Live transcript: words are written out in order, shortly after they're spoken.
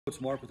It's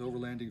Mark with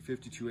Overlanding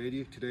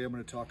 5280. Today I'm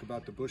going to talk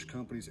about the Bush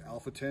Company's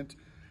Alpha tent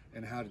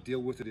and how to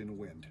deal with it in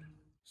wind.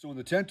 So when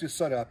the tent is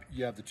set up,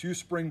 you have the two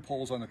spring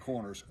poles on the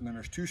corners, and then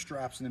there's two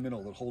straps in the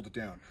middle that hold it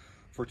down.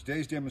 For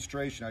today's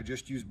demonstration, I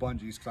just used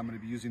bungees because I'm going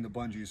to be using the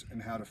bungees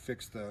and how to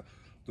fix the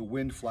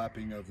wind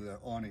flapping of the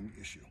awning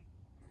issue.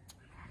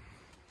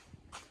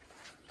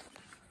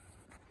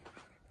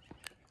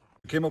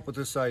 We came up with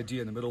this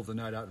idea in the middle of the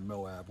night out in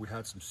Moab. We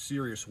had some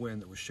serious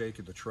wind that was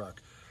shaking the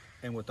truck.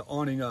 And with the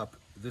awning up,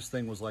 this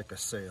thing was like a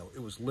sail.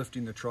 It was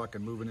lifting the truck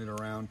and moving it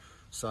around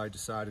side to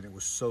side, and it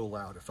was so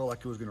loud. It felt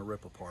like it was gonna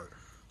rip apart.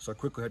 So I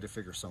quickly had to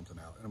figure something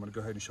out, and I'm gonna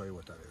go ahead and show you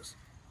what that is.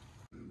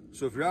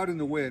 So if you're out in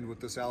the wind with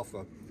this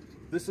Alpha,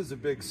 this is a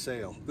big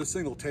sail. This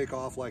thing will take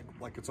off like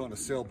it's on a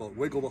sailboat,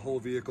 wiggle the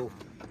whole vehicle.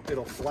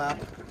 It'll flap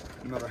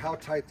no matter how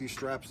tight these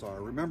straps are.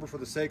 Remember, for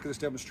the sake of this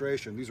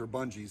demonstration, these are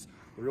bungees.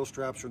 The real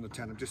straps are in the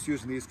tent. I'm just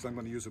using these because I'm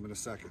gonna use them in a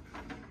second.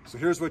 So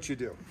here's what you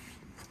do.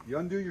 You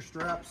undo your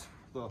straps,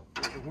 the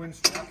wind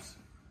straps,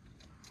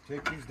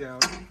 take these down,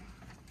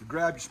 you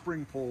grab your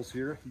spring poles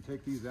here, you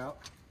take these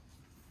out,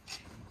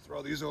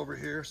 throw these over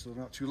here so they're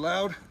not too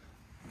loud.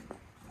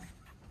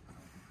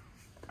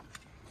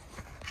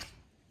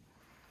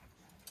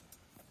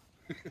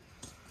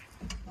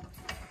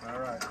 All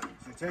right, so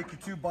you take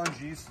your two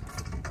bungees,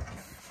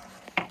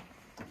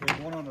 you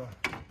take one on the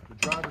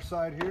driver's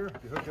side here,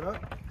 you hook it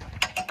up,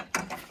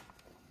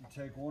 you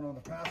take one on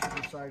the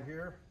passenger side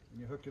here, and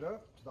you hook it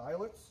up to the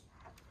eyelets,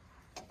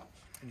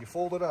 and you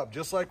fold it up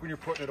just like when you're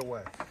putting it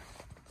away.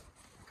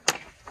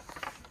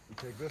 You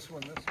take this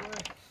one this way,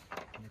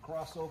 and you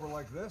cross over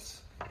like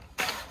this.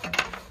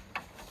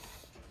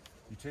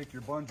 You take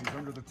your bungees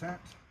under the tent,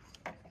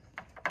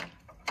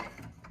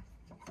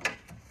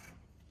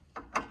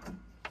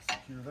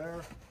 secure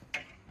there,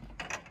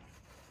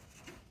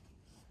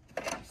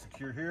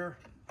 secure here,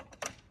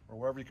 or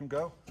wherever you can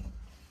go,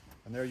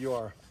 and there you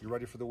are. You're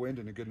ready for the wind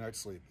and a good night's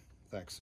sleep. Thanks.